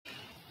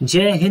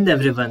Jai Hind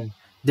everyone,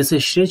 this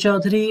is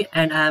Shreya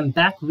and I am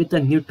back with a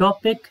new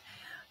topic.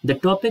 The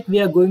topic we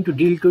are going to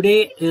deal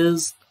today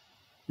is,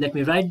 let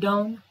me write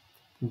down,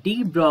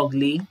 de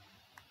Broglie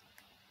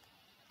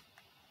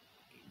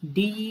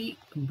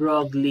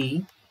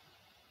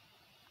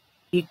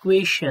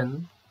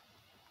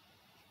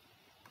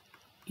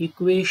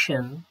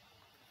equation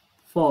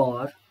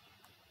for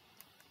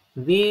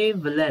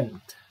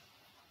wavelength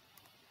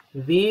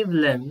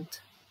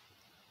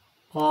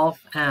of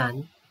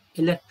an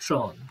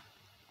electron.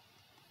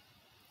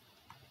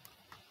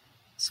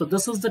 So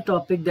this is the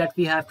topic that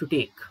we have to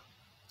take.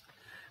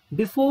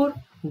 Before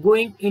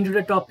going into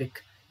the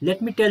topic,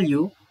 let me tell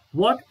you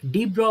what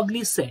de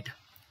Broglie said.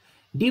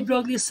 De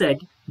Broglie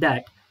said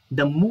that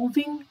the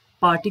moving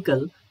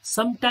particle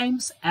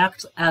sometimes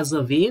acts as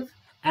a wave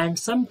and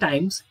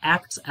sometimes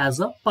acts as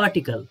a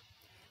particle.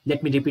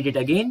 Let me repeat it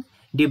again.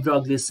 De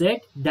Broglie said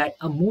that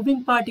a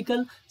moving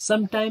particle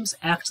sometimes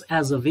acts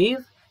as a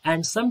wave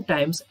and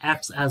sometimes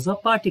acts as a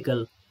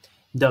particle.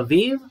 The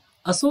wave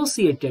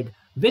associated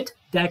with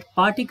that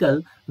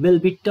particle will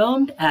be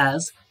termed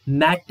as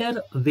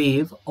matter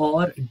wave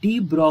or de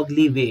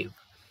Broglie wave.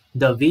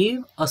 The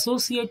wave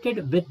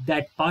associated with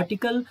that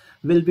particle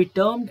will be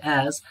termed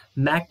as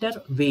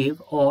matter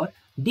wave or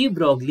de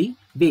Broglie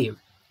wave,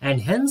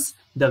 and hence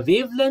the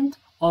wavelength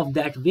of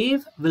that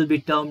wave will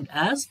be termed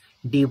as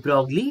de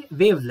Broglie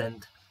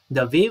wavelength.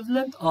 The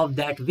wavelength of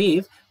that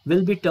wave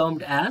will be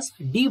termed as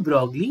de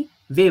Broglie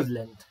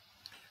wavelength.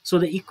 So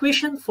the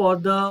equation for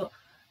the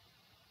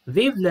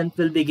wavelength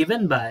will be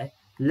given by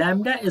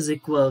lambda is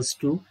equals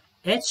to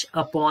h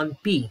upon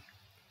p.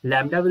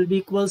 Lambda will be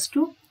equals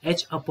to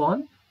h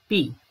upon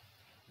p,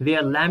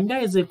 where lambda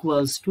is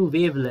equals to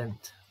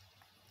wavelength.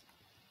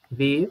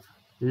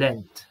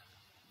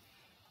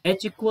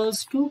 H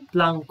equals to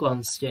Planck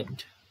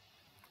constant,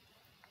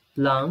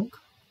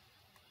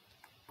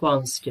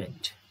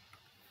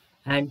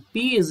 and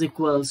p is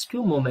equals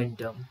to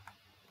momentum.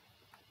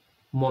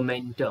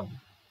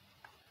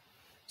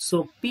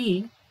 So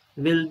P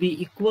will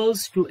be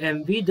equals to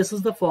mv. This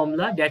is the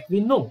formula that we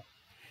know.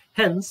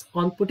 Hence,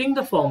 on putting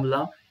the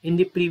formula in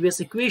the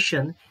previous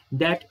equation,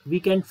 that we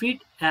can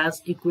treat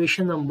as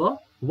equation number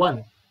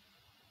 1.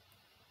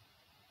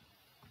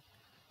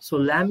 So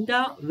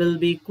lambda will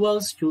be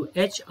equals to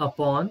h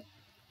upon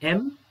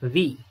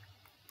mv.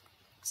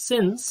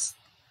 Since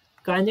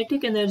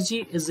kinetic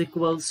energy is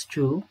equals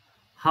to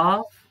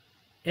half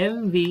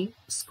mv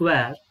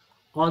square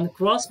on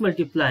cross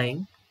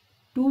multiplying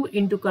 2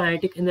 into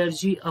kinetic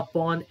energy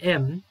upon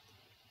m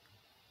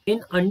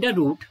in under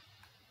root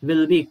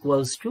will be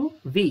equals to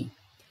v.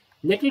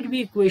 Let it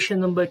be equation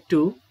number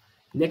 2,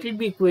 let it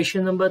be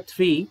equation number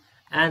 3,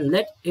 and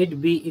let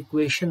it be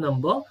equation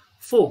number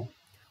 4.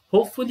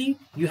 Hopefully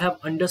you have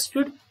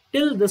understood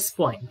till this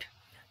point.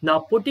 Now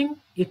putting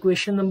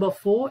equation number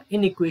 4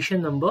 in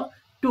equation number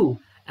 2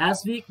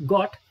 as we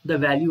got the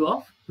value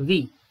of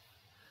v.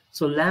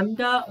 So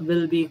lambda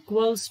will be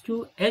equals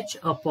to h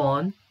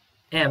upon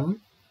m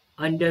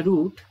under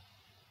root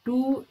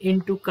 2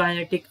 into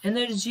kinetic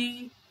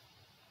energy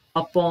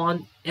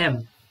upon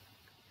m.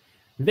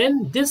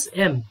 When this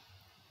m,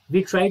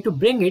 we try to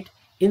bring it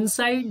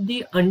inside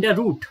the under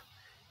root,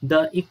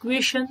 the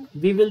equation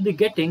we will be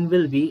getting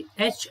will be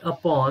h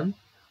upon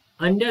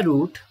under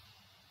root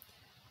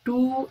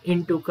 2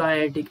 into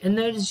kinetic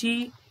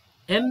energy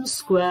m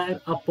square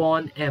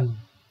upon m.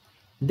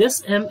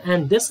 This m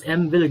and this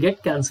m will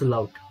get cancelled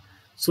out.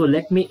 So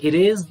let me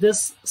erase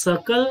this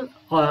circle,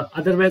 or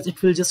otherwise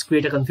it will just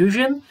create a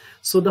confusion.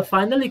 So the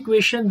final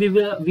equation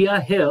we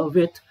are here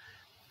with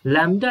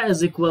lambda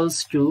is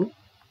equals to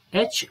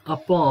h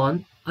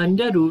upon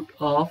under root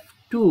of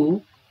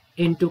 2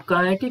 into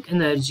kinetic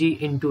energy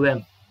into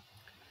m.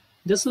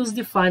 This is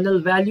the final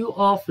value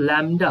of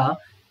lambda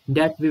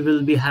that we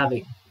will be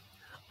having.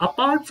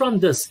 Apart from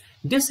this,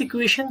 this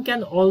equation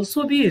can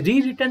also be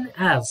rewritten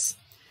as,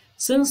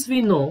 since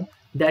we know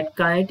that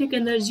kinetic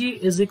energy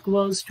is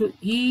equals to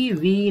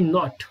EV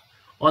naught.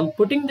 On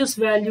putting this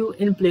value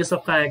in place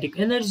of kinetic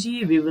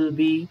energy, we will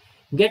be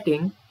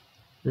getting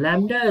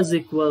lambda is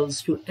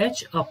equals to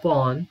h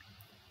upon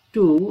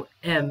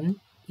 2m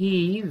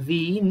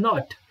EV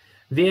naught,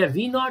 where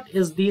V naught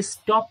is the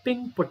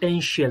stopping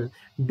potential.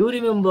 Do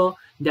remember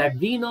that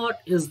V naught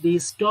is the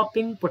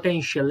stopping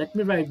potential. Let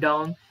me write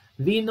down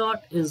V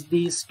naught is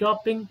the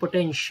stopping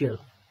potential.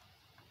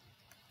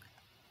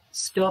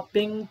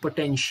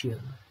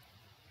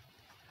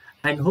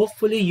 And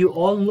hopefully you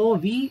all know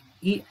E,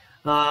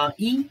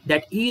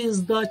 that E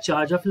is the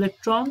charge of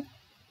electron.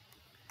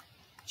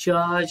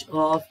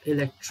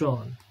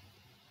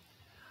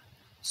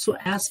 So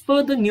as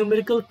per the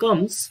numerical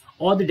comes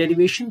or the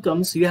derivation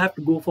comes, you have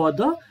to go for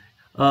the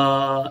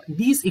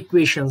these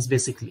equations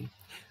basically.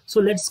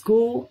 So let's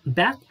go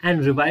back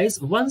and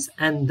revise once,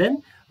 and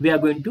then we are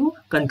going to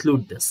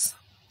conclude this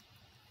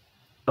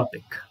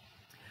topic.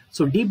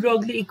 So de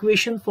Broglie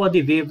equation for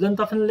the wavelength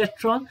of an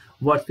electron,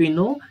 what we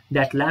know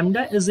that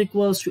lambda is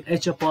equals to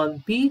h upon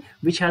p,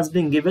 which has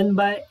been given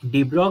by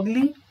de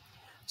Broglie.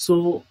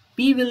 So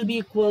P will be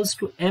equals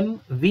to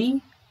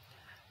mv.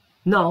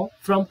 Now,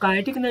 from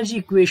kinetic energy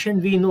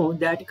equation, we know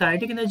that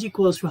kinetic energy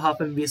equals to half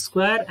mv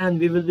square, and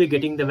we will be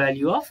getting the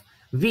value of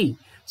V.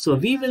 So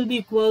V will be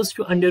equals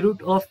to under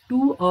root of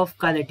 2 of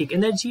kinetic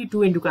energy,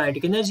 2 into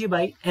kinetic energy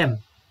by m.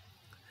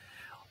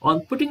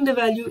 On putting the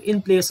value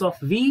in place of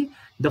V,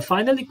 the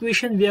final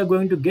equation we are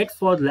going to get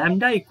for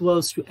lambda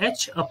equals to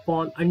h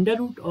upon under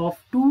root of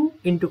 2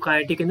 into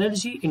kinetic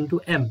energy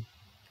into m.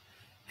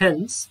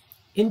 Hence,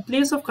 in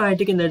place of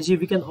kinetic energy,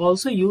 we can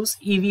also use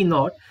EV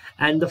naught,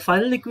 and the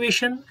final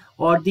equation,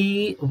 or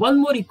the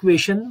one more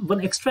equation,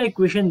 one extra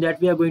equation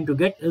that we are going to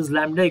get is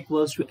lambda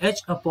equals to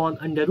h upon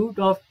under root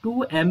of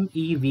 2m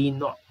EV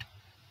naught,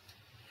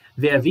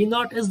 where V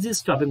naught is the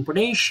stopping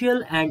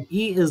potential and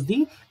E is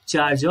the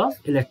charge of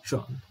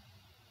electron.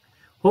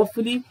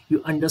 Hopefully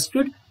you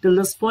understood till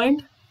this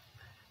point.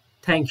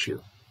 Thank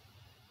you.